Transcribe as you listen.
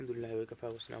وكفى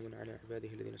وسلام على عباده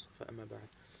الذين اصطفى أما بعد.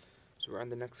 So we're on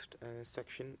the next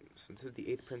section. So this is the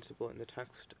 8th principle in the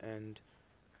text and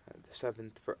the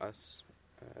 7th for us,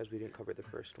 as we didn't cover the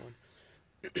first one.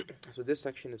 So this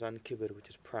section is on kibr, which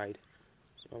is pride.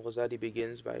 So Al-Ghazali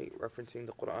begins by referencing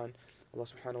the Quran. Allah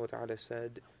subhanahu wa ta'ala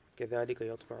said, كَذَلِكَ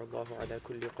يَطْبَعُ اللَّهُ عَلَى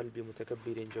كُلِّ قَلْبِ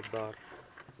مُتَكَبِّرٍ جَبَّارٍ.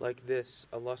 Like this,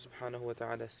 Allah subhanahu wa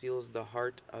ta'ala seals the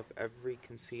heart of every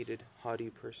conceited, haughty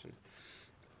person.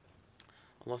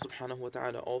 Allah subhanahu wa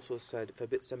ta'ala also said,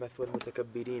 فَبِئْسَ مَثْوَى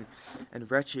الْمُتَكَبِّرِينَ.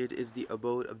 And wretched is the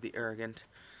abode of the arrogant.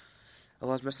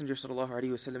 Allah's Messenger sallallahu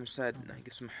alaihi wasallam said, and I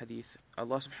give some hadith,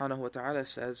 Allah subhanahu wa ta'ala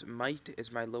says, might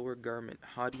is my lower garment,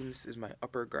 haughtiness is my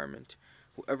upper garment.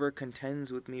 Whoever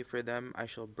contends with me for them, I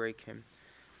shall break him.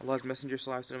 Allah's Messenger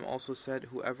sallallahu alaihi wasallam also said,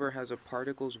 whoever has a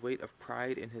particle's weight of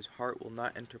pride in his heart will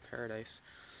not enter paradise.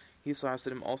 He sallallahu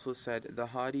alaihi wasallam also said, the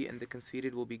haughty and the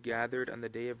conceited will be gathered on the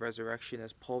day of resurrection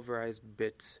as pulverized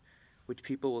bits, which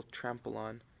people will trample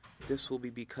on. This will be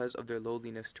because of their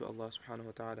lowliness to Allah subhanahu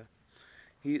wa ta'ala.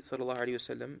 He sallallahu alaihi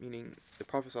wasallam, meaning the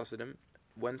Prophet sallallahu alaihi wasallam,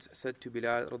 once said to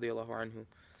Bilal radiyallahu anhu,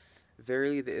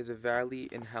 verily there is a valley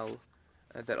in hell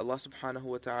that Allah subhanahu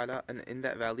wa ta'ala, and in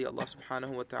that valley Allah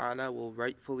subhanahu wa ta'ala will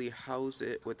rightfully house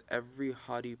it with every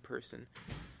haughty person.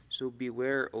 So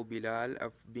beware, O Bilal,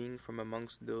 of being from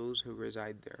amongst those who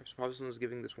reside there. So Prophet was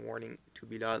giving this warning to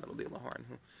Bilal radiyallahu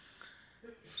anhu.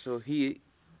 So he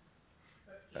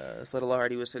sallallahu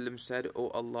alaihi wasallam said, O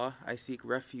Allah, I seek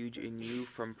refuge in you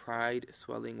from pride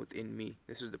swelling within me.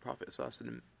 This is the Prophet sallallahu alaihi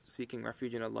wasallam seeking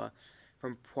refuge in Allah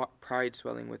from pride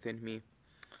swelling within me.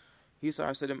 He sallallahu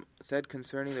alaihi wasallam said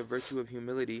concerning the virtue of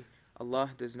humility, Allah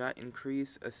does not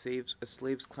increase a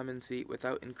slave's clemency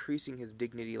without increasing his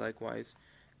dignity likewise.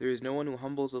 There is no one who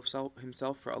humbles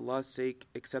himself for Allah's sake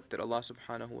except that Allah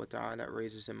subhanahu wa ta'ala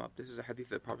raises him up. This is a hadith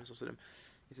of the Prophet sallallahu alaihi wasallam.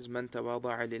 He says, Man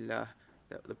tawada'a lillah,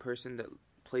 that the person that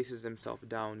places himself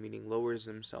down, meaning lowers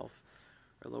himself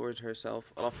or lowers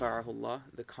herself, rafa'ahu Allah.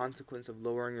 The consequence of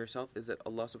lowering yourself is that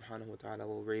Allah subhanahu wa ta'ala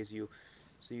will raise you.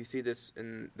 So you see this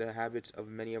in the habits of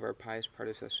many of our pious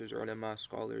predecessors, ulama,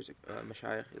 scholars,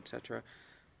 mashayikh, etc.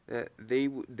 That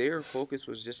their focus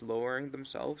was just lowering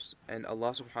themselves, and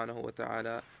Allah subhanahu wa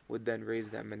ta'ala would then raise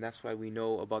them. And that's why we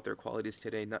know about their qualities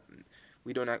today.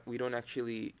 We don't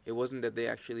actually, it wasn't that they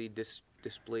actually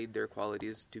displayed their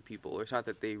qualities to people, or it's not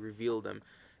that they revealed them.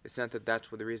 It's not that that's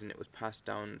the reason it was passed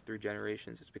down through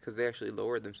generations. It's because they actually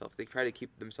lowered themselves. They try to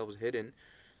keep themselves hidden.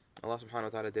 Allah subhanahu wa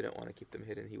ta'ala didn't want to keep them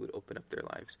hidden. He would open up their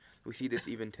lives. We see this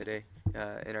even today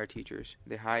in our teachers.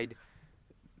 They hide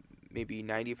maybe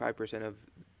 95% of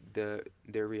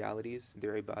their realities,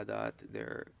 their ibadat,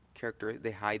 their character.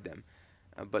 They hide them.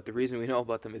 But the reason we know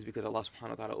about them is because Allah subhanahu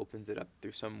wa ta'ala opens it up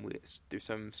through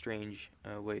some strange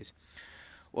ways.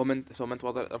 وَمَنْ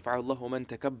تَوَضَّعَ رَفَعَهُ اللَّهُ وَمَنْ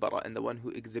تَكَبَّرَ. And the one who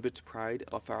exhibits pride,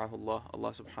 رَفَعَهُ اللَّهُ,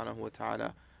 Allah subhanahu wa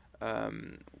ta'ala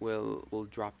will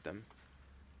drop them.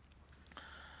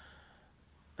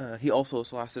 He also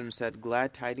said,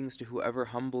 glad tidings to whoever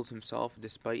humbles himself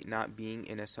despite not being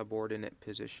in a subordinate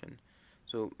position.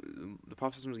 So the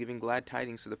Prophet was giving glad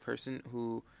tidings to the person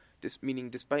who, meaning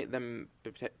despite them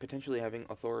potentially having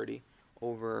authority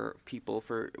over people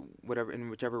for whatever, in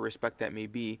whichever respect that may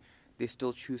be, they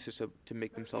still choose to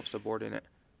make themselves subordinate.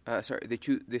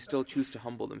 They still choose to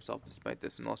humble themselves despite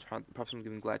this, and the Prophet was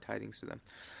giving glad tidings to them.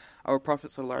 Our Prophet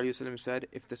ﷺ said,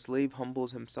 if the slave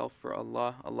humbles himself for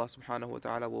Allah, Allah subhanahu wa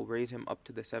ta'ala will raise him up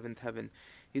to the 7th heaven.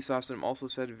 He ﷺ also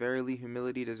said, verily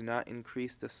humility does not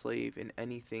increase the slave in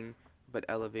anything but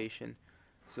elevation.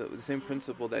 So the same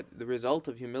principle that the result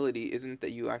of humility isn't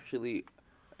that you actually,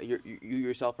 you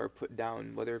yourself are put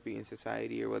down, whether it be in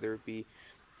society or whether it be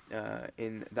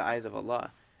in the eyes of Allah.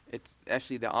 It's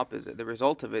actually the opposite. The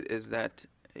result of it is that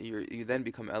you then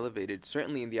become elevated,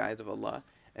 certainly in the eyes of Allah.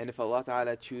 And if Allah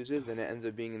Ta'ala chooses, then it ends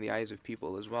up being in the eyes of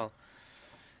people as well.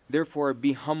 Therefore,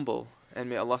 be humble, and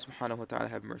may Allah Subhanahu wa Ta'ala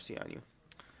have mercy on you.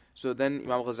 So then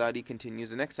Imam Ghazali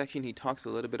continues. The next section, he talks a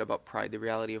little bit about pride, the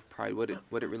reality of pride, what it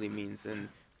really means. And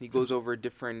he goes over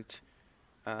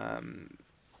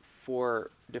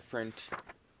four different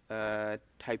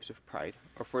types of pride,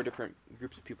 or 4 different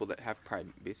groups of people that have pride,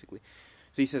 basically.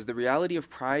 So he says, the reality of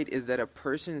pride is that a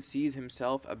person sees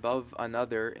himself above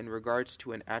another in regards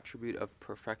to an attribute of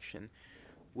perfection,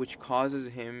 which causes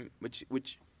in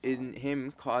him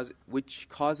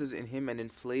an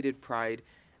inflated pride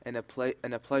and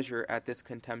a pleasure at this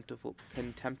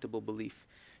contemptible belief.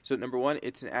 So number 1,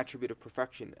 it's an attribute of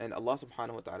perfection, and Allah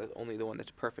subhanahu wa ta'ala is only the one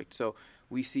that's perfect. So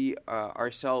we see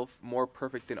ourselves more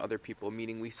perfect than other people,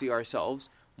 meaning we see ourselves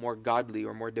more godly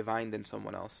or more divine than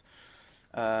someone else.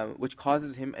 Which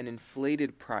causes him an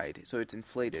inflated pride. So it's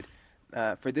inflated.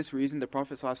 For this reason, the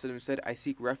Prophet ﷺ said, I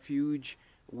seek refuge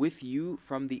with you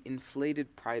from the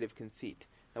inflated pride of conceit.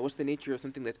 Now, what's the nature of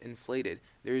something that's inflated?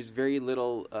 There's very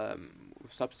little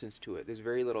substance to it. There's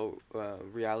very little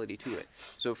reality to it.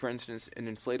 So, for instance,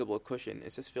 an inflatable cushion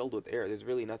is just filled with air. There's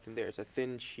really nothing there. It's a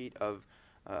thin sheet of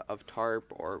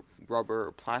tarp or rubber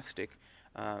or plastic.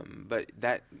 But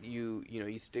that you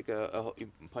stick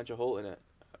you punch a hole in it,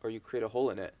 or you create a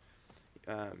hole in it,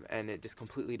 and it just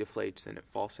completely deflates and it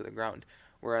falls to the ground.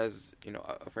 Whereas,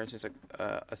 for instance,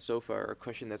 a sofa or a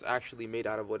cushion that's actually made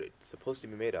out of what it's supposed to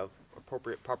be made of,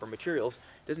 proper materials,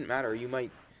 doesn't matter. You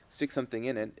might stick something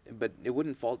in it, but it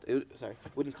wouldn't fall. It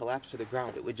wouldn't collapse to the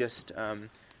ground. It would just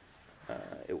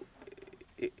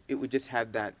it would just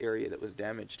have that area that was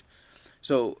damaged.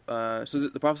 So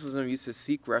the Prophet ﷺ used to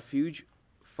seek refuge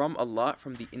from Allah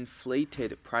from the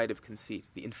inflated pride of conceit.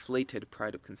 The inflated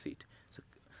pride of conceit. So,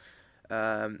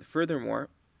 furthermore,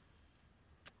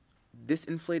 this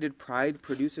inflated pride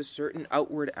produces certain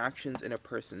outward actions in a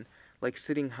person, like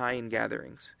sitting high in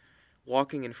gatherings,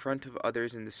 walking in front of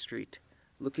others in the street,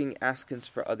 looking askance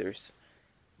for others.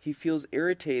 He feels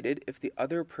irritated if the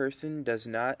other person does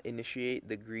not initiate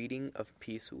the greeting of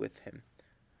peace with him.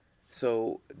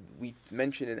 So we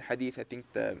mentioned in hadith, I think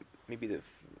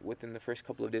within the first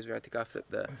couple of days of i'tikaf,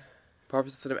 that the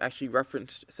Prophet ﷺ actually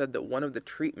said that one of the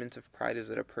treatments of pride is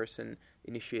that a person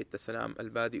initiate the salam.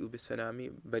 Al-badi'u bis-salami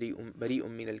bari'un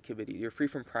min al-kibri. You're free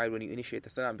from pride when you initiate the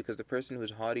salam, because the person who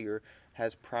is haughty or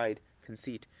has pride,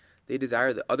 conceit, they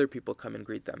desire that other people come and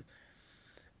greet them.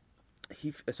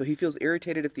 So he feels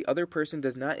irritated if the other person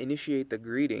does not initiate the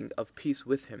greeting of peace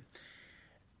with him,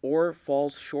 or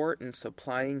falls short in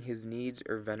supplying his needs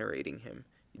or venerating him.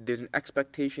 There's an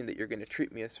expectation that you're going to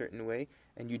treat me a certain way,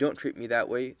 and you don't treat me that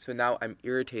way, so now I'm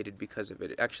irritated because of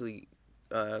it. It actually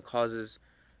causes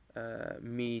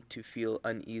me to feel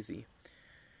uneasy.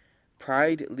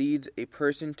 Pride leads a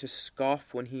person to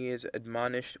scoff when he is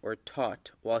admonished or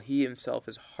taught, while he himself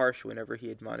is harsh whenever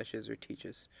he admonishes or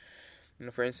teaches.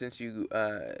 For instance,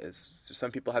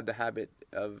 some people have the habit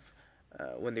of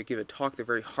when they give a talk, they're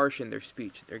very harsh in their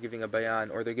speech. They're giving a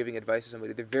bayan, or they're giving advice to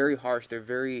somebody. They're very harsh. They're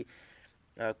very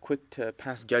quick to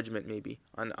pass judgment, maybe,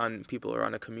 on people or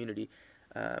on a community.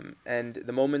 And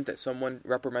the moment that someone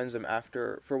reprimands them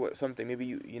for something, maybe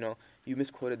you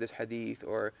misquoted this hadith,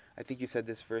 or I think you said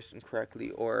this verse incorrectly,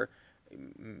 or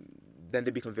then they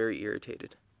become very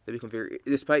irritated.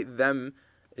 Despite them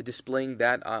displaying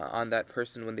that on that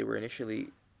person when they were initially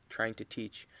trying to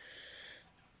teach.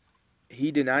 He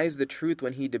denies the truth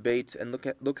when he debates and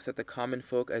looks at the common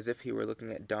folk as if he were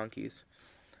looking at donkeys.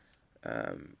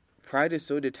 Pride is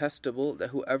so detestable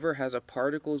that whoever has a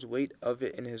particle's weight of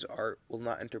it in his heart will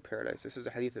not enter paradise. This is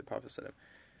a hadith of the Prophet ﷺ,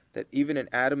 that even an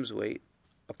atom's weight,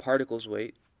 a particle's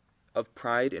weight of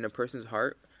pride in a person's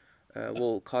heart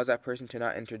will cause that person to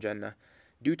not enter Jannah,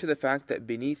 due to the fact that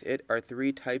beneath it are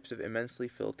 3 types of immensely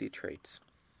filthy traits.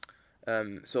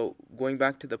 So going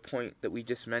back to the point that we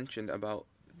just mentioned about,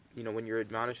 when you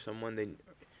admonish someone,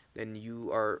 then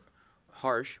you are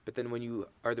harsh, but then when you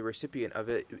are the recipient of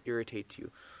it, it irritates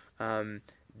you.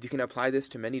 You can apply this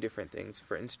to many different things.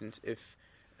 For instance, if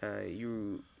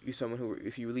you're someone who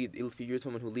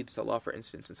leads salah, for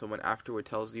instance, and someone afterward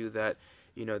tells you that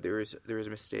there is a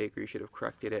mistake, or you should have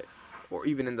corrected it, or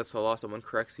even in the salah someone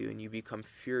corrects you and you become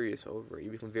furious over it,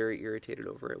 you become very irritated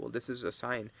over it. Well, this is a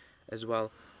sign as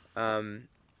well.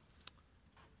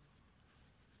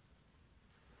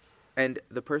 And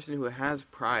the person who has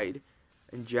pride,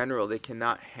 in general, they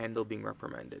cannot handle being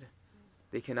reprimanded.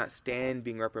 They cannot stand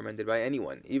being reprimanded by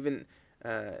anyone. Even,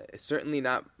 certainly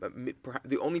not,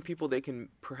 the only people they can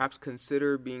perhaps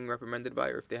consider being reprimanded by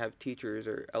are if they have teachers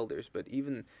or elders, but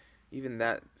even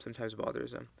that sometimes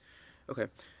bothers them. Okay,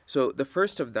 so the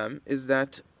first of them is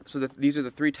that these are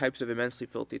the 3 types of immensely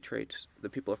filthy traits the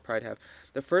people of pride have.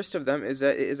 The first of them is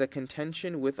that it is a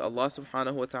contention with Allah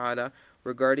subhanahu wa ta'ala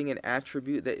regarding an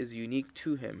attribute that is unique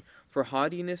to Him. For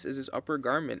haughtiness is His upper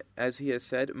garment, as He has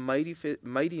said,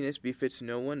 mightiness befits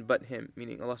no one but Him,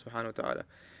 meaning Allah subhanahu wa ta'ala.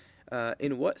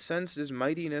 In what sense does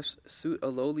mightiness suit a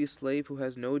lowly slave who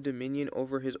has no dominion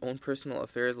over his own personal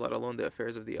affairs, let alone the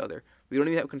affairs of the other? We don't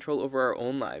even have control over our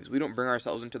own lives. We don't bring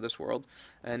ourselves into this world,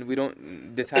 and we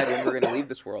don't decide when we're going to leave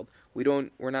this world.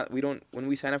 When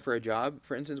we sign up for a job,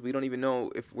 for instance, we don't even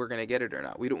know if we're going to get it or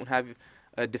not. We don't have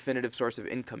a definitive source of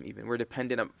income even. We're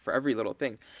dependent for every little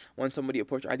thing. Once somebody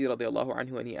approached Ali radiallahu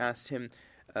anhu and he asked him,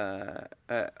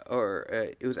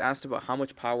 it was asked about how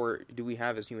much power do we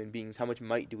have as human beings, how much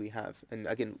might do we have, and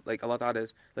again, like Allah Ta'ala,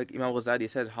 like Imam Ghazali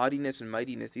says, haughtiness and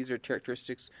mightiness, these are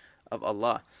characteristics of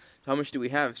Allah. So how much do we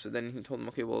have? So then he told him,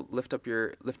 okay, well, lift up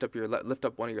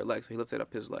one of your legs. So he lifted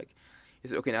up his leg. You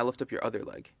say, okay, now lift up your other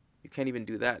leg. You can't even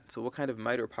do that. So what kind of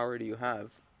might or power do you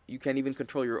have? You can't even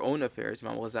control your own affairs,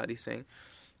 Imam Ghazali is saying,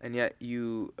 and yet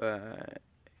you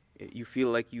feel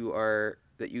like you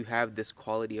have this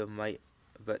quality of might,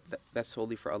 but that's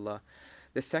solely for Allah.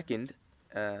 The second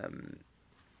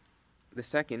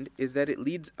is that it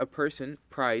leads a person,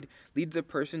 pride, leads a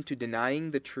person to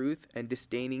denying the truth and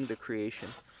disdaining the creation.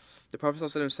 The Prophet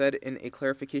ﷺ said in a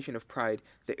clarification of pride,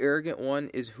 the arrogant one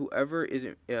is whoever is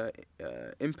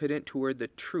impotent toward the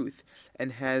truth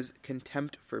and has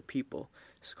contempt for people.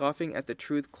 Scoffing at the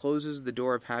truth closes the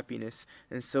door of happiness,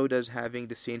 and so does having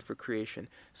disdain for creation.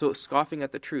 So scoffing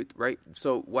at the truth, right?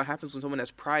 So what happens when someone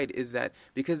has pride is that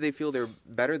because they feel they're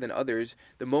better than others,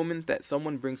 the moment that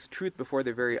someone brings truth before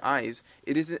their very eyes,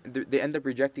 they end up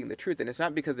rejecting the truth. And it's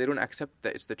not because they don't accept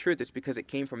that it's the truth, it's because it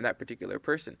came from that particular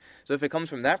person. So if it comes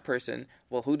from that person,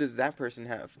 well, who does that person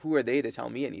have? Who are they to tell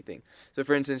me anything? So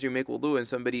for instance, you make wudu and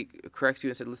somebody corrects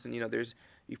you and said, listen,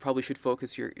 you probably should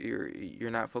focus you're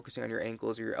not focusing on your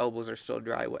ankles, or your elbows are still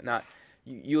dry, whatnot.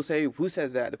 You'll say, who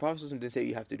says that? The Prophet didn't say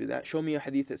you have to do that. Show me a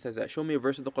hadith that says that. Show me a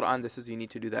verse of the Quran that says you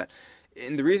need to do that.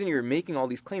 And the reason you're making all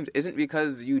these claims isn't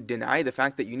because you deny the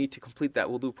fact that you need to complete that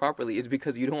wudu properly. It's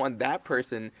because you don't want that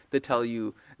person to tell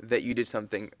you that you did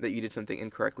something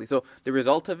incorrectly. So the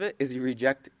result of it is you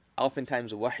reject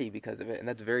oftentimes wahi because of it, and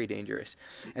that's very dangerous.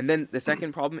 And then the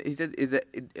second problem is that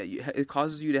it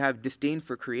causes you to have disdain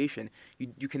for creation.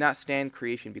 You cannot stand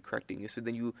creation be correcting you, so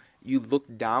then you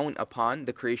look down upon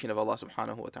the creation of Allah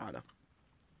subhanahu wa ta'ala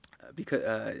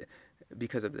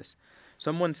because of this.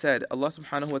 Someone said, Allah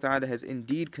subhanahu wa ta'ala has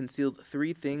indeed concealed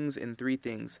 3 things in 3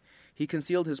 things. He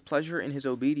concealed His pleasure in His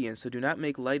obedience, so do not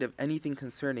make light of anything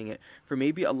concerning it, for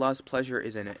maybe Allah's pleasure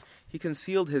is in it. He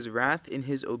concealed His wrath in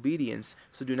His obedience,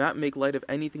 so do not make light of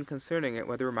anything concerning it,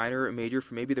 whether minor or major,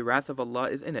 for maybe the wrath of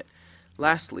Allah is in it.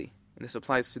 Lastly, and this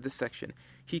applies to this section,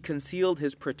 He concealed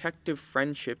His protective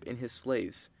friendship in His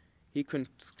slaves. He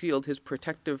concealed His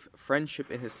protective friendship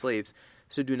in His slaves.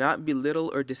 So do not belittle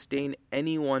or disdain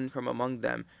anyone from among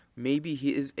them. Maybe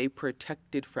he is a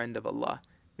protected friend of Allah.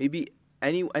 Maybe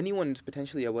anyone is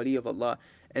potentially a wali of Allah.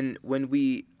 And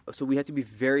so we have to be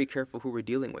very careful who we're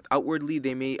dealing with. Outwardly,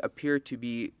 they may appear to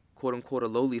be quote unquote a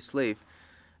lowly slave,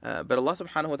 but Allah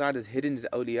subhanahu wa ta'ala has hidden His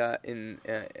awliya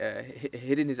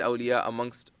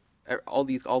amongst all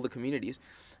the communities.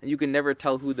 And you can never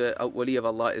tell who the wali of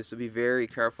Allah is. So be very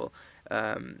careful,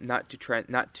 not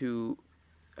to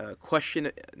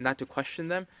question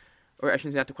them, or I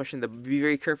shouldn't say not to question them. Be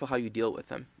very careful how you deal with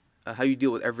them, how you deal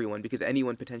with everyone, because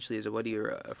anyone potentially is a wali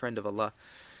or a friend of Allah.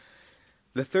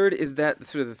 The third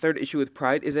issue with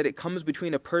pride is that it comes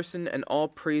between a person and all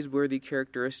praiseworthy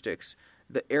characteristics.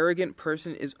 The arrogant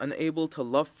person is unable to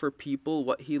love for people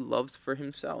what he loves for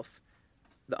himself.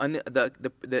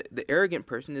 The arrogant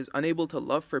person is unable to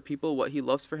love for people what he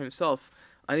loves for himself,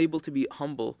 unable to be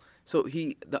humble. So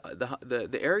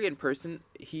the arrogant person,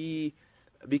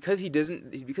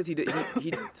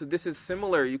 so this is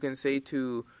similar, you can say,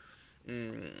 to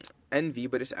envy,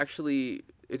 but it's actually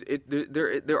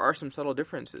there are some subtle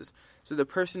differences. So the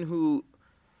person who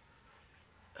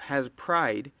has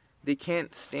pride, they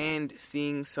can't stand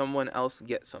seeing someone else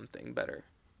get something better,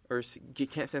 or you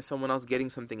can't stand someone else getting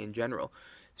something in general.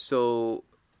 So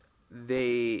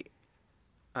they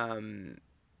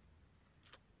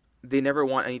never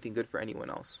want anything good for anyone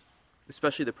else,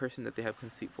 especially the person that they have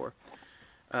conceit for.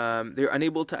 They're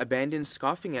unable to abandon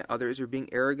scoffing at others or being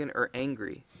arrogant or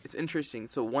angry. It's interesting.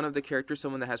 So one of the characters,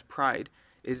 someone that has pride,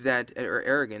 or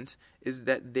arrogance, is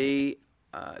that they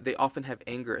often have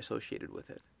anger associated with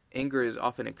it. Anger is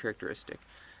often a characteristic.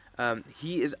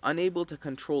 He is unable to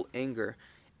control anger,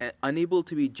 unable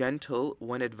to be gentle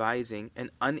when advising,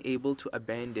 and unable to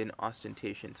abandon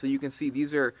ostentation. So you can see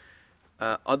these are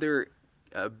other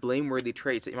blameworthy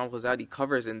traits that Imam Ghazali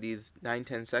covers in these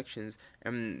 9-10 sections,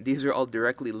 and these are all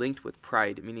directly linked with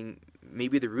pride, meaning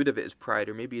maybe the root of it is pride,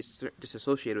 or maybe it's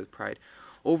disassociated with pride.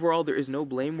 Overall, there is no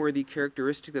blameworthy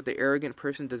characteristic that the arrogant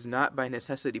person does not by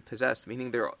necessity possess,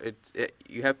 meaning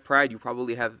you have pride, you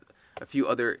probably have a few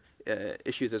other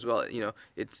issues as well.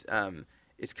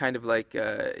 It's kind of like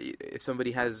if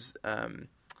somebody has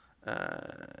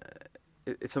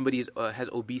has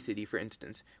obesity, for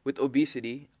instance. With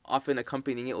obesity, often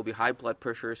accompanying it will be high blood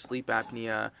pressure, sleep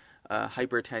apnea,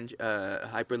 hypertension,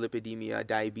 hyperlipidemia,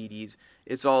 diabetes.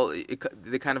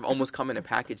 They kind of almost come in a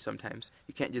package sometimes.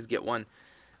 You can't just get one.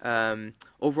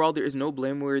 Overall, there is no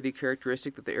blameworthy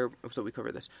characteristic so we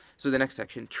cover this. So the next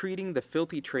section, treating the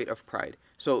filthy trait of pride.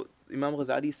 So Imam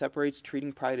Ghazali separates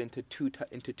treating pride into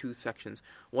two sections.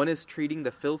 One is treating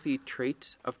the filthy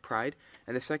trait of pride,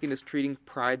 and the second is treating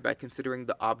pride by considering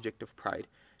the object of pride.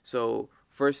 So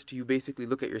first, you basically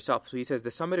look at yourself. So he says the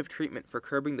summative treatment for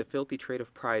curbing the filthy trait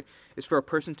of pride is for a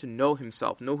person to know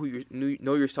himself, know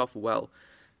yourself well,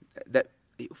 that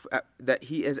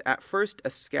he is at first a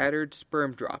scattered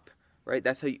sperm drop, right?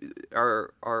 That's how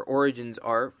our origins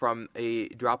are, from a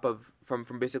drop of from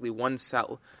basically one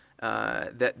cell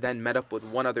that then met up with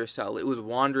one other cell. It was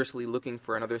wondrously looking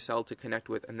for another cell to connect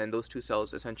with, and then those two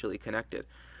cells essentially connected.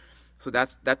 So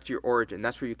that's your origin.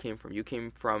 That's where you came from. You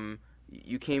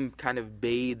came kind of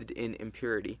bathed in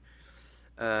impurity.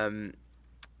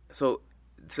 So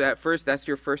at first, that's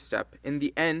your first step. In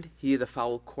the end, he is a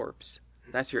foul corpse.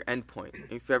 That's your end point.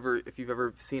 If you've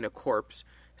ever seen a corpse,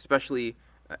 especially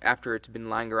after it's been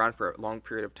lying around for a long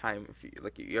period of time,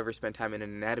 if you ever spend time in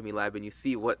an anatomy lab and you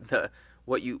see what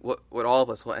all of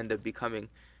us will end up becoming,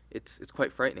 it's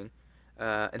quite frightening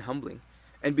and humbling.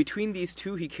 And between these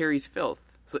two, he carries filth.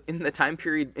 So in the time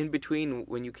period in between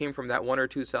when you came from that one or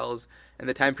two cells and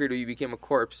the time period where you became a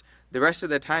corpse, the rest of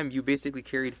the time you basically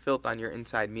carried filth on your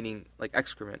inside, meaning like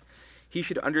excrement. He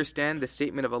should understand the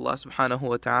statement of Allah subhanahu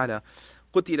wa ta'ala,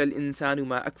 قُتِلَ الْإِنسَانُ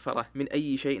مَا أَكْفَرَهُ مِنْ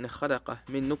أَيِّ شَيْءٍ خَلَقَهُ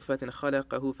مِنْ نُطْفَةٍ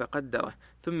خَلَقَهُ فَقَدَّرَهُ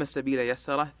ثُمَّ السَّبِيلَ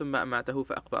يَسَّرَهُ ثُمَّ أَمَاتَهُ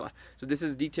فَأَقْبَرَهُ. So this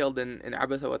is detailed in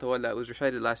Abasa wa Tawalla. It was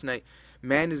recited last night.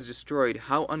 Man is destroyed.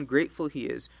 How ungrateful he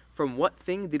is. From what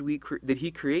thing did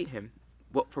he create him?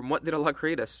 From what did Allah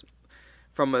create us?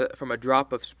 From a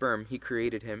drop of sperm he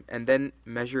created him, and then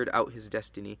measured out his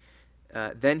destiny.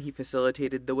 Then he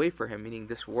facilitated the way for him, meaning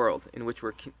this world in which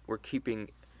we're keeping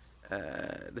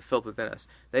the filth within us.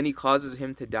 Then he causes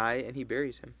him to die, and he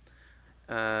buries him.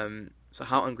 So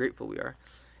how ungrateful we are.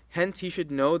 Hence he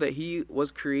should know that he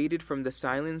was created from the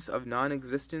silence of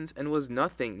non-existence and was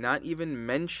nothing, not even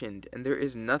mentioned, and there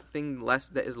is nothing less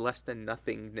that is less than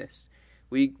nothingness.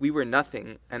 We were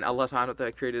nothing, and Allah subhanahu wa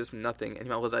ta'ala created us from nothing. And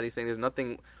Imam Ghazali is saying there's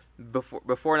nothing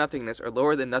before nothingness or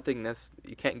lower than nothingness.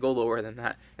 You can't go lower than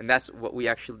that. And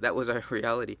that was our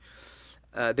reality.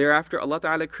 Thereafter, Allah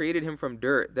Ta'ala created him from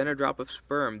dirt, then a drop of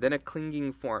sperm, then a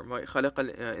clinging form. خَلَقَ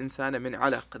الْإِنسَانَ مِنْ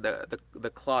عَلَقٍ, the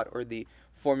clot or the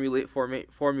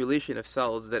formulation of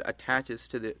cells that attaches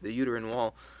to the uterine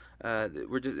wall.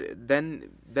 Then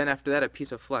after that, a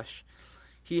piece of flesh.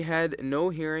 He had no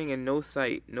hearing and no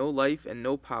sight, no life and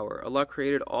no power. Allah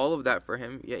created all of that for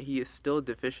him, yet he is still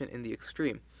deficient in the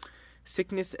extreme.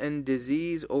 Sickness and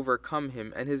disease overcome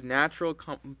him, and his natural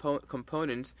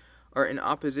components are in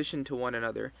opposition to one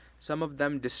another, some of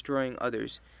them destroying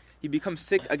others. He becomes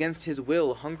sick against his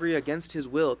will, hungry against his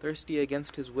will, thirsty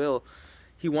against his will.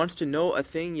 He wants to know a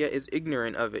thing, yet is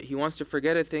ignorant of it. He wants to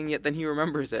forget a thing, yet then he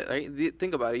remembers it. Right?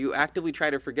 Think about it. You actively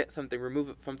try to forget something,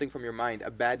 remove something from your mind,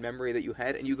 a bad memory that you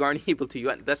had, and you aren't able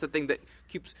to. That's the thing that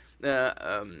keeps,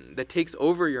 that takes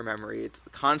over your memory. It's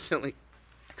constantly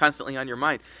on your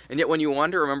mind. And yet when you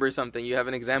want to remember something, you have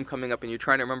an exam coming up and you're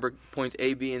trying to remember points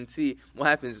A, B, and C, what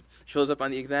happens? It shows up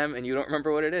on the exam and you don't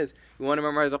remember what it is. You want to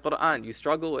memorize the Quran, you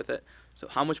struggle with it. So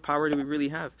how much power do we really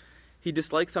have? He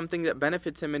dislikes something that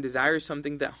benefits him and desires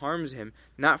something that harms him.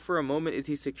 Not for a moment is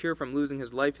he secure from losing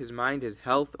his life, his mind, his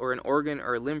health, or an organ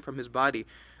or a limb from his body.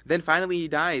 Then finally he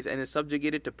dies and is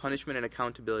subjugated to punishment and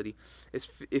accountability.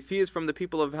 If he is from the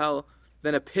people of hell,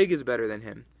 then a pig is better than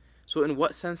him. So in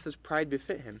what sense does pride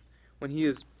befit him, when he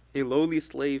is a lowly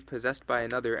slave possessed by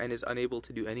another and is unable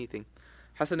to do anything?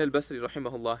 Hasan al-Basri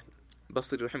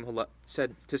rahimahullah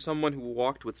said to someone who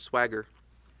walked with swagger,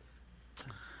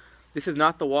 "This is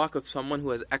not the walk of someone who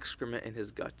has excrement in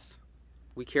his guts."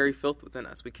 We carry filth within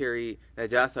us. We carry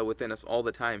najasa within us all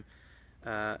the time.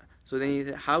 So then he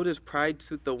said, how does pride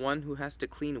suit the one who has to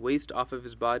clean waste off of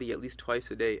his body at least twice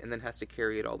a day and then has to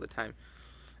carry it all the time?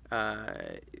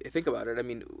 Think about it. I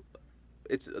mean,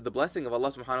 it's the blessing of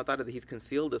Allah subhanahu wa ta'ala that He's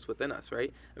concealed this within us,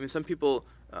 right? I mean, some people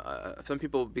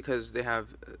because they have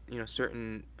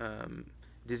certain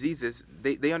diseases,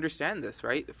 they understand this,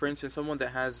 right? For instance, someone that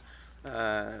has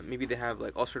maybe they have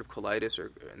like ulcerative colitis,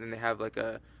 and then they have like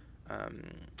a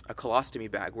colostomy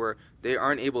bag where they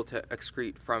aren't able to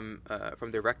excrete from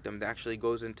their rectum. That actually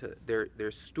goes into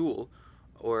their stool,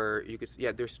 or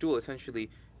their stool essentially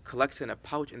collects in a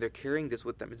pouch, and they're carrying this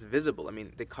with them. It's visible. I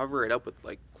mean, they cover it up with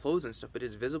like clothes and stuff, but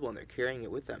it's visible, and they're carrying it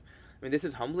with them. I mean, this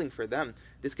is humbling for them.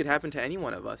 This could happen to any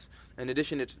one of us. In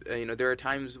addition, it's there are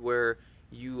times where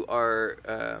you are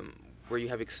where you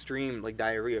have extreme like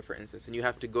diarrhea, for instance, and you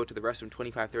have to go to the restroom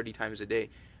 25-30 times a day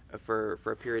for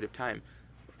a period of time.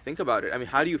 Think about it. I mean,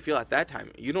 how do you feel at that time?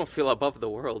 You don't feel above the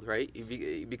world, right?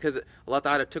 Because Allah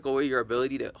Ta'ala took away your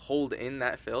ability to hold in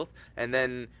that filth, and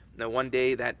then Now, one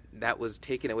day that was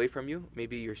taken away from you.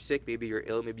 Maybe you're sick, maybe you're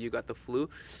ill, maybe you got the flu,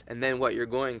 and then you're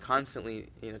going constantly,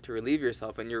 to relieve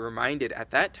yourself, and you're reminded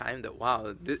at that time that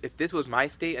wow, if this was my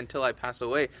state until I pass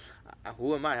away,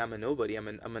 who am I? I'm a nobody. I'm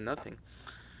a nothing.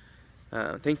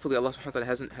 Thankfully, Allah Subhanahu wa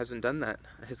Taala hasn't done that.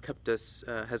 Has kept us.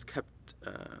 Has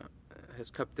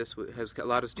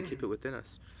allowed us to keep it within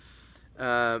us.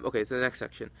 Okay, so the next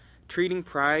section. Treating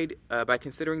pride by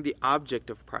considering the object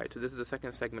of pride. So this is the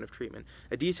second segment of treatment.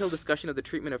 A detailed discussion of the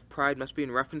treatment of pride must be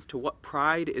in reference to what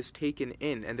pride is taken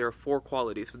in, and there are 4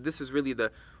 qualities. So this is really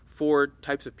the 4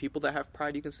 types of people that have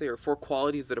pride, you can say, or 4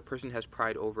 qualities that a person has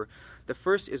pride over. The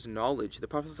first is knowledge. The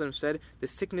Prophet ﷺ said, the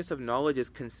sickness of knowledge is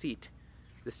conceit.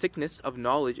 The sickness of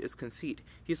knowledge is conceit.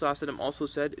 He also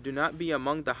said, do not be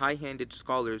among the high-handed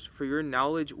scholars, for your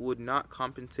knowledge would not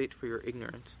compensate for your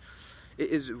ignorance. It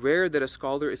is rare that a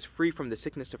scholar is free from the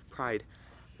sickness of pride.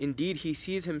 Indeed, he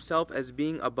sees himself as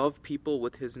being above people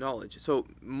with his knowledge. So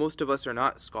most of us are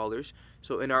not scholars.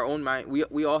 So in our own mind,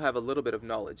 we all have a little bit of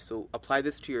knowledge. So apply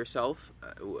this to yourself,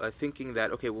 thinking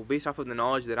that, okay, well, based off of the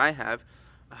knowledge that I have,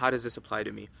 how does this apply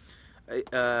to me?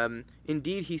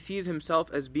 Indeed, he sees himself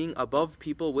as being above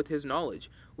people with his knowledge,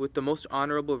 with the most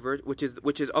honorable which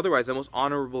is otherwise the most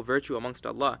honorable virtue amongst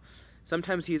Allah.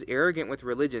 Sometimes he is arrogant with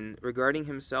religion, regarding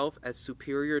himself as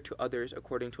superior to others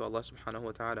according to Allah subhanahu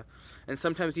wa ta'ala. And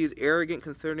sometimes he is arrogant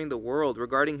concerning the world,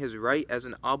 regarding his right as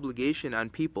an obligation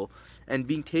on people, and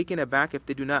being taken aback if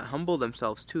they do not humble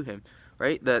themselves to him.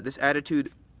 Right? This attitude,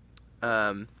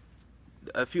 a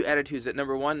few attitudes that,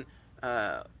 number one,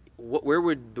 where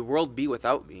would the world be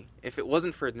without me? If it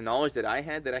wasn't for the knowledge that I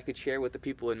had that I could share with the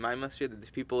people in my masjid,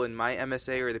 the people in my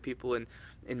MSA, or the people in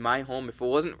my home, if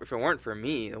it weren't for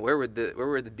me, where would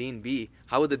the deen be?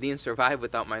 How would the deen survive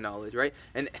without my knowledge, right?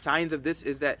 And signs of this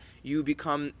is that you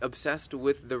become obsessed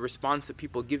with the response that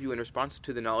people give you in response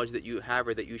to the knowledge that you have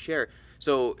or that you share.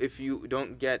 So if you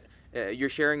don't get you're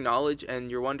sharing knowledge and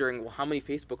you're wondering, well, how many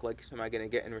Facebook likes am I going to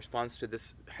get in response to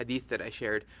this hadith that I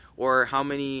shared, or how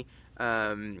many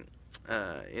how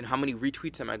many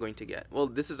retweets am I going to get? Well,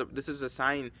 this is a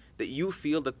sign that you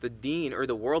feel that the deen or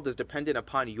the world is dependent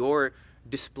upon your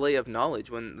display of knowledge,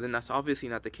 then that's obviously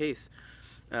not the case.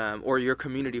 Or your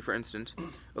community, for instance.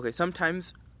 Okay,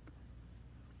 sometimes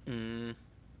it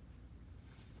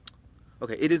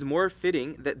is more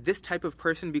fitting that this type of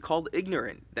person be called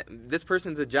ignorant, that this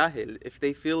person's a jahil, if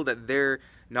they feel that their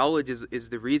knowledge is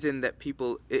the reason that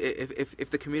people, if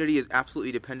the community is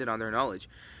absolutely dependent on their knowledge.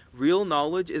 Real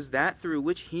knowledge is that through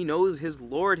which he knows his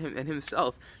Lord and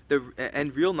himself.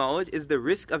 And real knowledge is the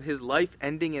risk of his life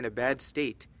ending in a bad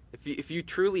state. If you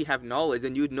truly have knowledge,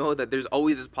 then you'd know that there's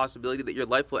always this possibility that your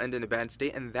life will end in a bad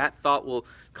state, and that thought will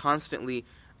constantly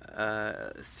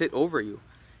sit over you.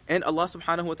 And Allah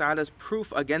subhanahu wa ta'ala's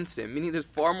proof against him, meaning there's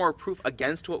far more proof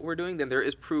against what we're doing than there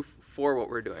is proof for what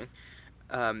we're doing.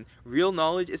 Real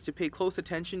knowledge is to pay close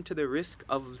attention to the risk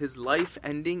of his life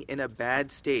ending in a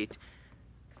bad state,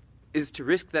 is to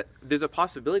risk that there's a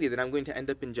possibility that I'm going to end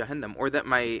up in Jahannam, or that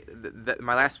my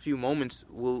last few moments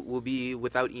will be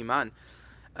without iman.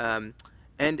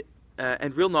 And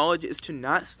real knowledge is to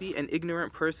not see an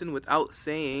ignorant person without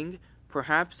saying,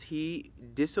 perhaps he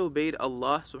disobeyed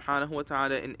Allah subhanahu wa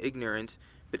ta'ala in ignorance,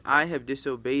 but I have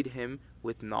disobeyed him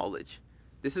with knowledge.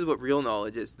 This is what real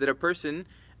knowledge is. That a person,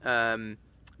 they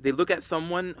look at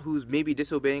someone who's maybe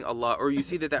disobeying Allah, or you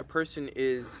see that person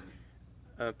is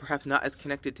perhaps not as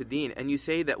connected to deen, and you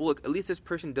say that, well, look, at least this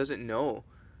person doesn't know.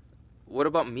 What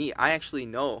about me? I actually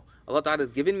know. Allah Ta'ala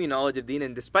has given me knowledge of deen,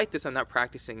 and despite this, I'm not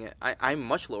practicing it. I'm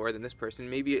much lower than this person.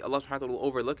 Maybe Allah subhanahu wa ta'ala will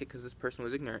overlook it because this person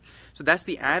was ignorant. So that's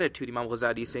the attitude Imam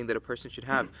Ghazali is saying that a person should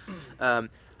have. Allah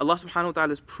subhanahu wa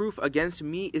ta'ala's proof against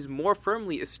me is more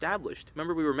firmly established.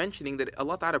 Remember, we were mentioning that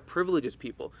Allah Ta'ala privileges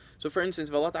people. So for instance,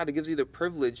 if Allah Ta'ala gives you the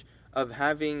privilege of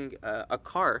having a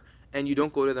car and you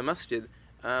don't go to the masjid,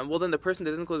 well, then the person that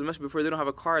doesn't go to the masjid before they don't have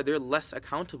a car, they're less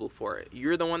accountable for it.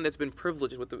 You're the one that's been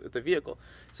privileged with the vehicle.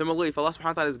 Similarly, if Allah subhanahu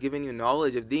wa ta'ala has given you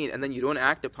knowledge of deen and then you don't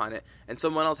act upon it, and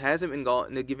someone else hasn't been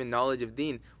given knowledge of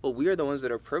deen, well, we are the ones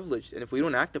that are privileged, and if we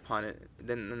don't act upon it,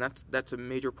 then that's a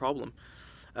major problem.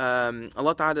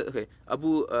 Allah Ta'ala,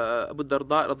 Abu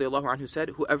Darda radiallahu anhu said,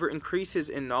 whoever increases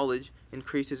in knowledge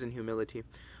increases in humility.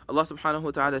 Allah subhanahu wa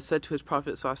ta'ala said to his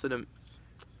Prophet sallallahu alaihi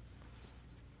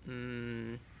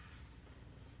wasallam,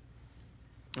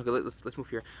 okay, let's move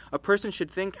here. A person should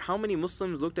think how many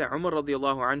Muslims looked at Umar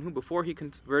radiallahu anhu before he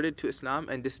converted to Islam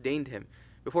and disdained him.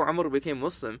 Before Umar became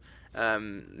Muslim,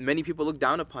 many people looked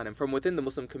down upon him from within the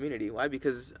Muslim community. Why?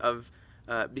 Because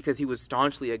he was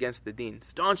staunchly against the deen.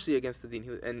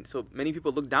 And so many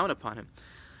people looked down upon him.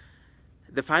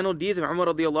 the final deeds of Umar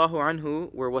radiallahu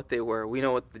anhu were what they were. We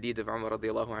know what the deeds of Umar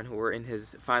radiallahu anhu were in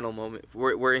his final moment,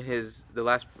 were in the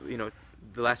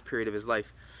last period of his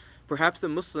life. Perhaps the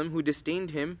Muslim who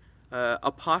disdained him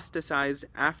apostatized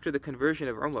after the conversion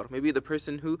of Umar. Maybe the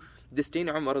person who disdained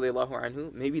Umar radiallahu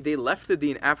anhu, maybe they left the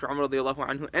deen after Umar radiallahu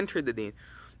anhu entered the deen.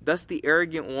 Thus the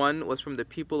arrogant one was from the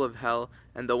people of hell,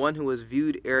 and the one who was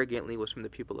viewed arrogantly was from the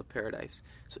people of paradise.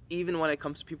 So even when it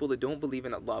comes to people that don't believe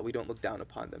in Allah, we don't look down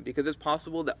upon them, because it's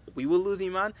possible that we will lose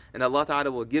Iman, and Allah Ta'ala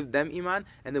will give them Iman,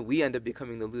 and then we end up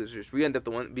becoming the losers. We end up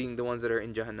being the ones that are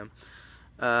in Jahannam.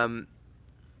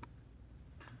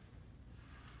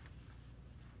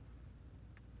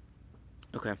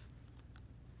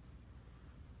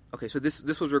 Okay, so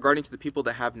this was regarding to the people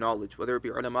that have knowledge, whether it be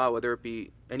ulama, whether it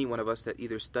be any one of us that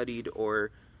either studied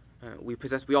or we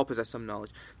all possess some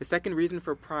knowledge. The second reason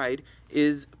for pride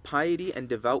is piety and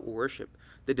devout worship.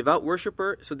 The devout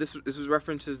worshipper, so this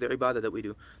references the ibadah that we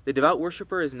do. The devout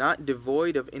worshipper is not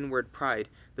devoid of inward pride.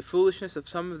 The foolishness of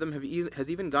some of them has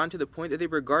even gone to the point that they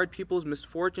regard people's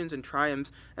misfortunes and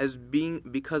triumphs as being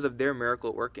because of their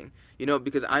miracle working.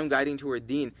 Because I'm guiding toward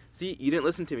deen. See, you didn't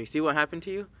listen to me. See what happened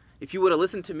to you? If you would have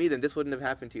listened to me, then this wouldn't have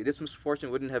happened to you. This misfortune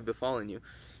wouldn't have befallen you.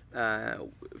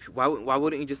 Why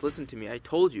wouldn't you just listen to me? I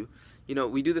told you.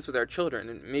 We do this with our children,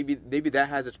 and maybe that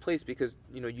has its place because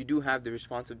you do have the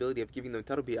responsibility of giving them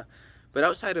tarbiyah. But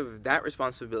outside of that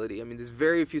responsibility, there's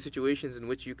very few situations in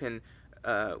which you can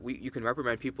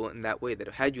reprimand people in that way. That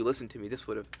had you listened to me, this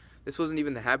wasn't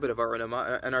even the habit of our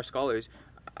ulama and our scholars.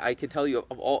 I can tell you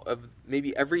of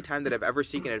maybe every time that I've ever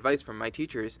taken advice from my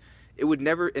teachers, it would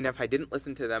never, and if I didn't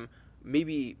listen to them,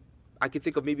 maybe I could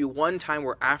think of maybe one time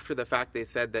where after the fact they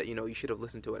said that, you should have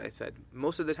listened to what I said.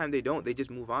 Most of the time they don't, they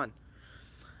just move on.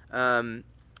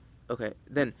 Okay,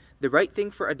 then the right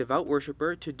thing for a devout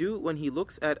worshipper to do when he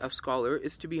looks at a scholar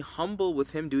is to be humble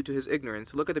with him due to his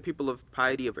ignorance. Look at the people of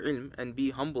piety, of ilm, and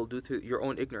be humble due to your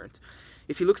own ignorance.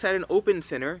 If he looks at an open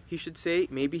sinner, he should say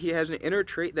maybe he has an inner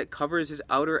trait that covers his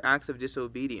outer acts of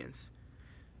disobedience.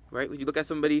 Right? When you look at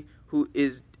somebody who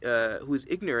is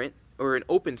ignorant, or an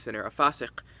open sinner, a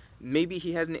fasiq, maybe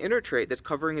he has an inner trait that's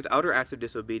covering his outer acts of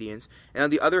disobedience. And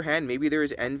on the other hand, maybe there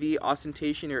is envy,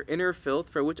 ostentation, or inner filth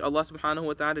for which Allah subhanahu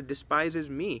wa ta'ala despises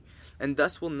me, and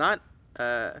thus will not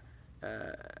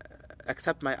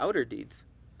accept my outer deeds.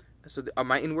 So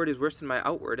my inward is worse than my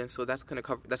outward, and so that's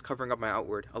covering up my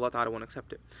outward. Allah Ta'ala won't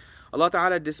accept it. Allah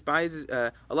Ta'ala despises,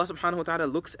 Allah subhanahu wa ta'ala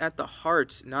looks at the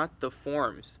hearts, not the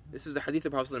forms. This is the hadith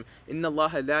of Prophet ﷺ. Inna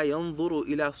Allah la yanzuru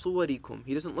ila suwarikum.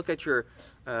 He doesn't look at your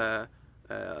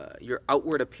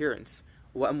outward appearance.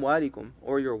 Wa amwalikum,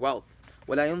 or your wealth.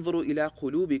 Wa la yanzuru ila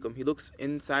qulubikum. He looks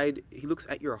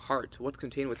at your heart, what's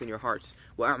contained within your hearts.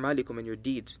 Wa a'malikum, and your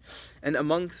deeds. And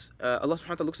amongst, Allah subhanahu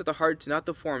wa ta'ala looks at the hearts, not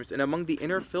the forms. And among the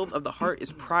inner filth of the heart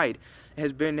is pride. It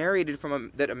has been narrated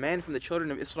that a man from the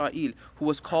children of Israel, who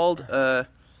was called the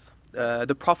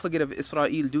profligate of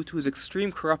Israel due to his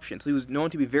extreme corruption, so he was known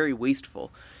to be very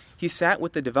wasteful. He sat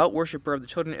with the devout worshipper of the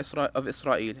children of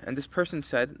Israel, and this person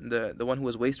said, the one who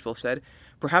was wasteful said,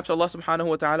 "Perhaps Allah subhanahu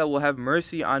wa ta'ala will have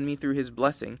mercy on me through his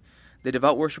blessing." The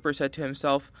devout worshipper said to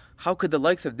himself, "How could the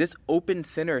likes of this open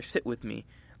sinner sit with me?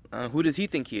 Who does he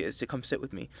think he is to come sit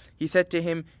with me?" He said to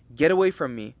him, "Get away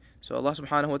from me." So Allah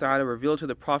subhanahu wa ta'ala revealed to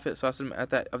the Prophet ﷺ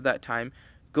of that time,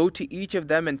 "Go to each of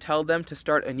them and tell them to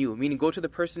start anew." Meaning, go to the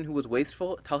person who was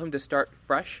wasteful, tell him to start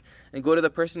fresh, and go to the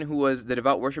person who was the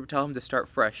devout worshipper, tell him to start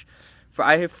fresh. For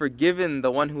I have forgiven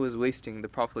the one who was wasting, the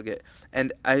profligate,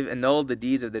 and I have annulled the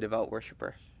deeds of the devout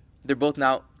worshipper. They're both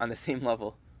now on the same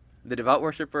level. The devout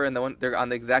worshipper and the one, they're on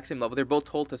the exact same level. They're both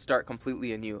told to start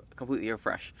completely anew, completely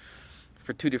afresh,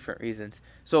 for two different reasons.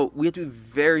 So we have to be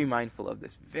very mindful of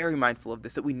this,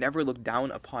 that we never look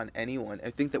down upon anyone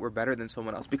and think that we're better than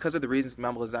someone else because of the reasons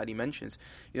Imam Ghazali mentions.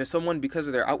 Someone, because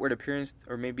of their outward appearance,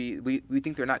 or maybe we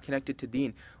think they're not connected to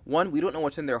deen. One, we don't know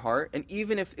what's in their heart, and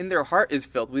even if in their heart is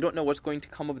filth, we don't know what's going to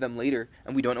come of them later,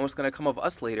 and we don't know what's going to come of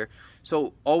us later.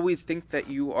 So always think that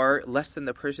you are less than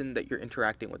the person that you're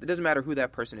interacting with. It doesn't matter who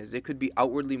that person is. They could be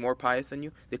outwardly more pious than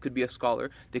you. They could be a scholar.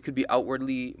 They could be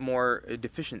outwardly more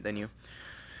deficient than you.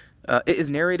 It is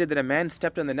narrated that a man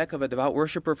stepped on the neck of a devout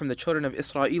worshipper from the children of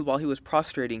Israel while he was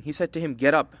prostrating. He said to him,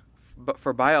 "Get up,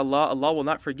 for by Allah, Allah will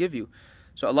not forgive you."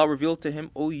 So Allah revealed to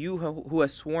him, "O you who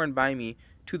has sworn by me,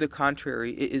 to the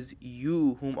contrary, it is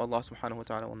you whom Allah subhanahu wa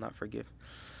ta'ala will not forgive."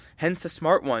 Hence the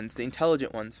smart ones, the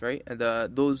intelligent ones, right?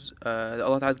 Those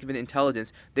Allah has given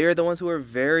intelligence, they are the ones who are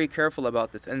very careful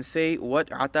about this and say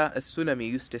what Ata as-Sulami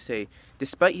used to say,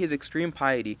 despite his extreme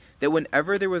piety, that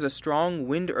whenever there was a strong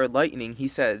wind or lightning,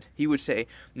 he would say,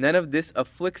 "None of this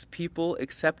afflicts people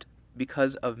except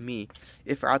because of me.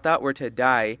 If Ata were to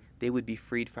die, they would be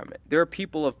freed from it. There are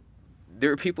people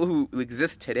who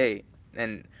exist today,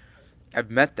 and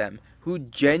I've met them, who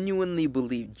genuinely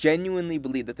believe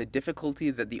that the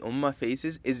difficulties that the ummah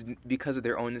faces is because of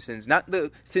their own sins, not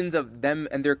the sins of them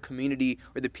and their community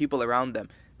or the people around them.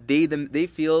 They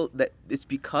feel that it's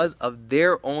because of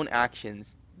their own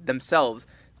actions themselves.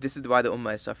 This is why the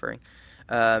ummah is suffering.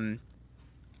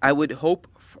 I would hope,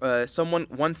 someone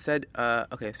once said,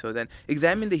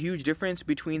 examine the huge difference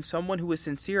between someone who is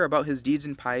sincere about his deeds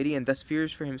and piety and thus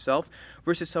fears for himself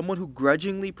versus someone who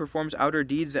grudgingly performs outer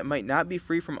deeds that might not be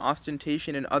free from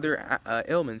ostentation and other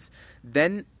ailments,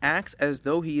 then acts as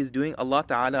though he is doing Allah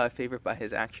Ta'ala a favor by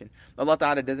his action. Allah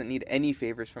Ta'ala doesn't need any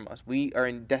favors from us. We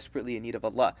are desperately in need of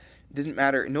Allah. It doesn't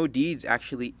matter. No deeds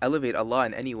actually elevate Allah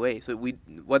in any way. So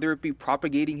whether it be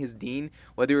propagating his deen,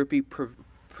 whether it be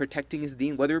protecting his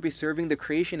deen, whether it be serving the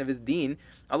creation of his deen,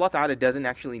 Allah Ta'ala doesn't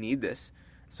actually need this.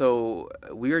 So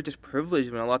we are just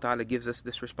privileged when Allah Ta'ala gives us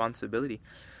this responsibility.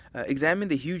 Examine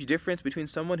the huge difference between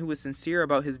someone who is sincere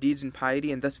about his deeds and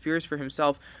piety and thus fears for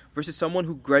himself versus someone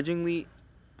who grudgingly...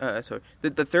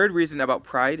 The third reason about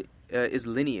pride is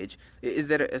lineage. Is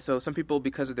that so? Some people,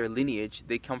 because of their lineage,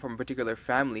 they come from a particular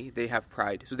family, they have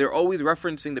pride. So they're always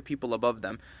referencing the people above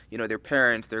them. Their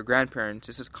parents, their grandparents.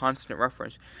 This is constant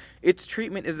reference. Its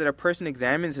treatment is that a person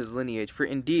examines his lineage. For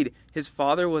indeed, his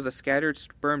father was a scattered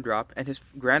sperm drop, and his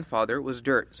grandfather was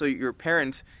dirt. So your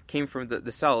parents came from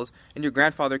the cells, and your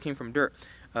grandfather came from dirt.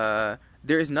 There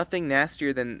is nothing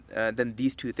nastier than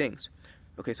these two things.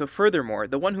 Okay, so furthermore,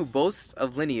 the one who boasts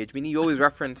of lineage, meaning you always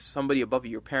reference somebody above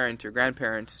you, your parents, your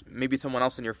grandparents, maybe someone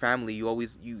else in your family,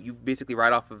 you basically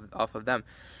write off of them,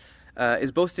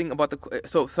 is boasting about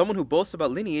so someone who boasts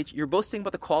about lineage, you're boasting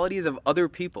about the qualities of other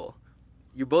people.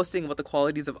 You're boasting about the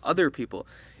qualities of other people.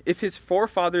 If his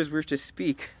forefathers were to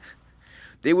speak,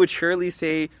 they would surely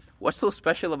say, what's so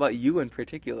special about you in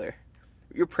particular?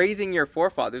 You're praising your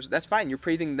forefathers, that's fine, you're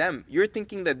praising them. You're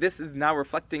thinking that this is now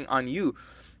reflecting on you.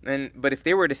 But if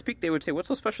they were to speak, they would say, what's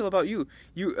so special about you?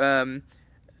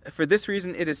 For this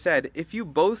reason it is said, if you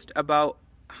boast about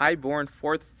high-born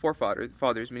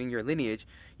forefathers, meaning your lineage,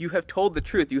 you have told the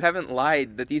truth. You haven't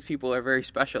lied that these people are very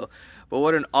special. But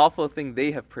what an awful thing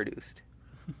they have produced.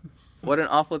 What an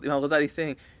awful thing. Al-Ghazali is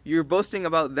saying, you're boasting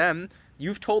about them,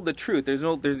 you've told the truth.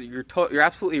 You're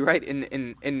absolutely right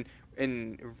in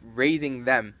raising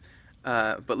them.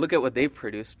 But look at what they've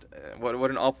produced. What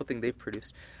an awful thing they've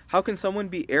produced. How can someone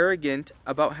be arrogant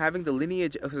about having the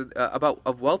lineage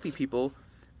of wealthy people?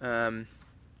 So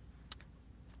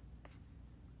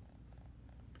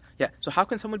how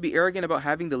can someone be arrogant about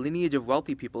having the lineage of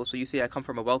wealthy people? So you say, I come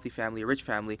from a wealthy family, a rich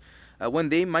family, when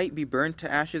they might be burned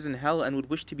to ashes in hell and would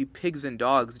wish to be pigs and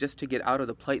dogs just to get out of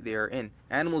the plight they are in.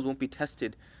 Animals won't be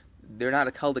tested. They're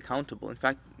not held accountable. In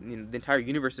fact, the entire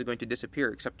universe is going to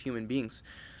disappear except human beings.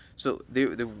 So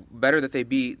the better that they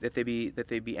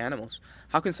be animals.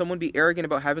 How can someone be arrogant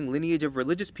about having lineage of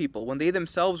religious people when they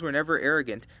themselves were never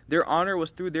arrogant? Their honor was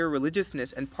through their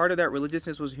religiousness, and part of that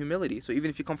religiousness was humility. So even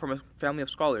if you come from a family of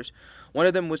scholars, one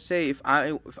of them would say, if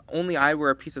only I were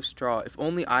a piece of straw, if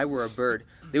only I were a bird.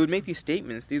 They would make these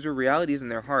statements. These were realities in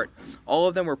their heart. All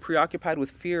of them were preoccupied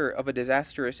with fear of a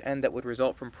disastrous end that would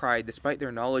result from pride, despite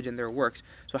their knowledge and their works.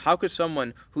 So how could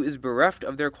someone who is bereft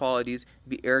of their qualities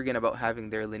be arrogant about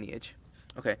having their lineage?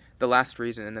 Okay, the last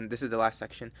reason, and then this is the last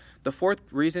section. The fourth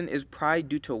reason is pride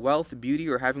due to wealth, beauty,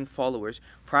 or having followers.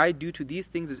 Pride due to these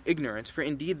things is ignorance, for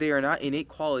indeed they are not innate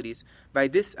qualities. By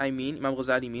this I mean, Imam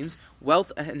Ghazali means,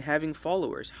 wealth and having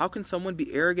followers. How can someone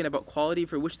be arrogant about quality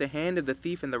for which the hand of the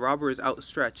thief and the robber is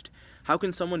outstretched? How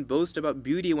can someone boast about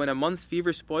beauty when a month's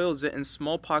fever spoils it and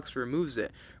smallpox removes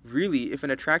it? Really, if an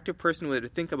attractive person were to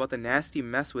think about the nasty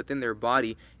mess within their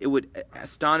body, it would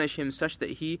astonish him such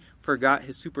that he forgot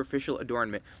his superficial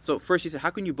adornment. So first he said, how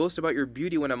can you boast about your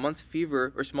beauty when a month's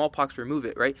fever or smallpox remove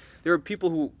it, right? There are people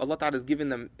who Allah Ta'ala has given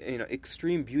them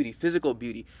extreme beauty, physical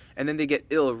beauty, and then they get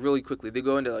ill really quickly. They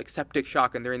go into septic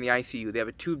shock and they're in the ICU. They have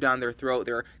a tube down their throat.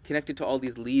 They're connected to all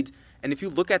these leads. And if you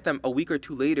look at them a week or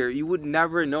two later, you would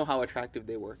never know how attractive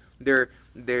they were. They're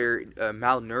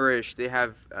malnourished. They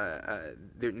have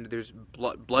there's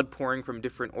blood pouring from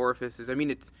different orifices. I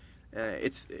mean,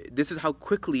 this is how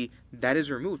quickly that is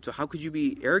removed. So how could you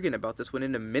be arrogant about this when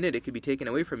in a minute it could be taken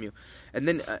away from you? And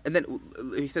then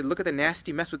he said, look at the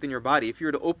nasty mess within your body. If you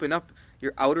were to open up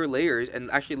your outer layers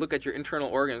and actually look at your internal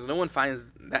organs, no one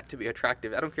finds that to be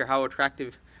attractive. I don't care how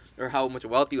attractive or how much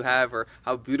wealth you have or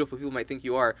how beautiful people might think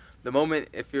you are. The moment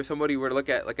if you're somebody were to look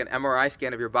at an MRI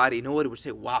scan of your body, nobody would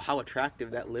say, wow, how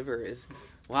attractive that liver is.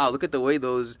 Wow, look at the way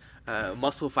those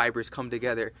muscle fibers come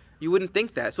together. You wouldn't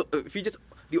think that. So if you just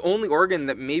the only organ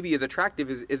that maybe is attractive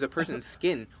is a person's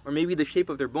skin, or maybe the shape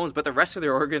of their bones, but the rest of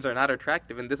their organs are not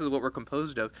attractive, and this is what we're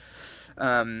composed of.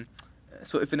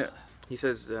 So he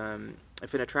says,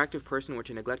 if an attractive person were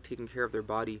to neglect taking care of their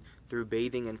body through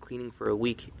bathing and cleaning for a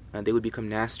week, they would become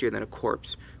nastier than a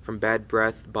corpse, from bad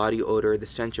breath, body odor, the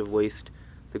stench of waste,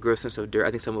 the grossness of dirt. I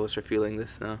think some of us are feeling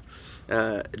this now.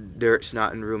 Dirt,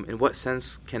 snot, and rheum. In what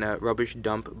sense can a rubbish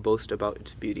dump boast about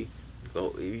its beauty?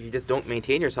 So if you just don't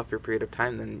maintain yourself for a period of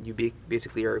time, then you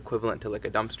basically are equivalent to like a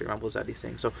dumpster, Imam Ghazali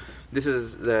saying. So this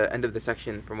is the end of the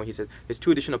section from what he says. There's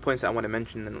two additional points that I want to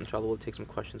mention, and inshallah we'll take some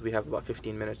questions. We have about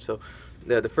 15 minutes. So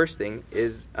the first thing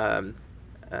is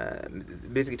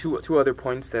basically two other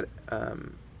points that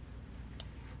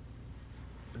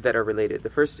that are related. The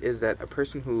first is that a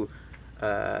person who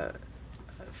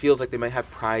feels like they might have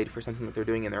pride for something that they're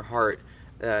doing in their heart,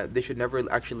 they should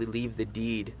never actually leave the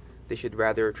deed. They should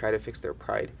rather try to fix their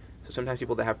pride. So sometimes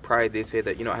people that have pride, they say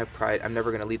that, I have pride, I'm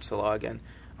never going to lead Salah again,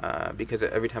 because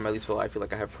every time I lead Salah, I feel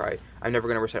like I have pride. I'm never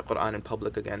going to recite Quran in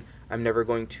public again. I'm never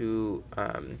going to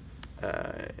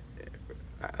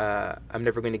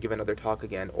give another talk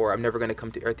again, or I'm never going to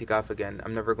come to i'tikaf again.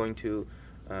 I'm never going to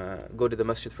go to the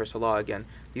masjid for Salah again.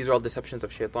 These are all deceptions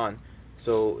of shaitan.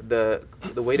 So the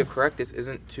way to correct this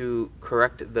isn't to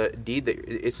correct the deed.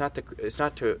 It's not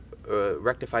to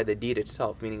rectify the deed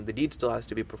itself. Meaning the deed still has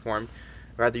to be performed.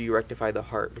 Rather, you rectify the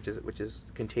heart, which is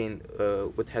contained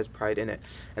has pride in it.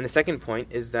 And the second point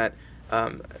is that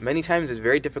many times it's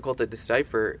very difficult to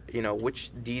decipher, which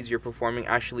deeds you're performing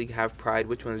actually have pride,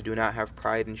 which ones do not have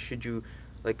pride, and should you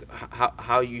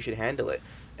how you should handle it.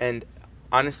 And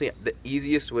honestly, the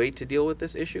easiest way to deal with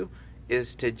this issue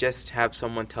is to just have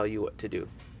someone tell you what to do.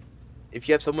 If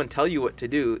you have someone tell you what to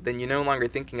do, then you're no longer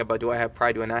thinking about, do I have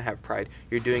pride, do I not have pride?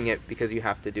 You're doing it because you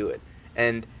have to do it.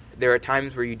 And there are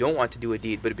times where you don't want to do a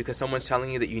deed, but because someone's telling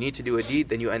you that you need to do a deed,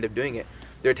 then you end up doing it.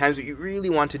 There are times where you really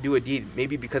want to do a deed,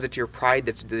 maybe because it's your pride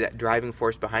that's the driving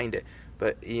force behind it.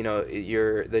 But,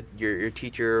 your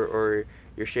teacher or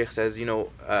your sheikh says, you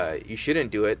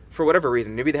shouldn't do it for whatever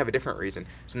reason. Maybe they have a different reason.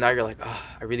 So now you're like,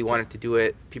 I really wanted to do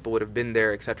it. People would have been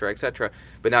there, etc., etc.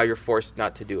 But now you're forced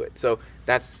not to do it. So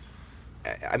that's,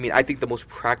 I think the most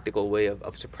practical way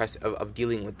of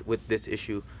dealing with this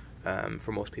issue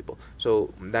for most people.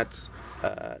 So that's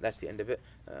the end of it.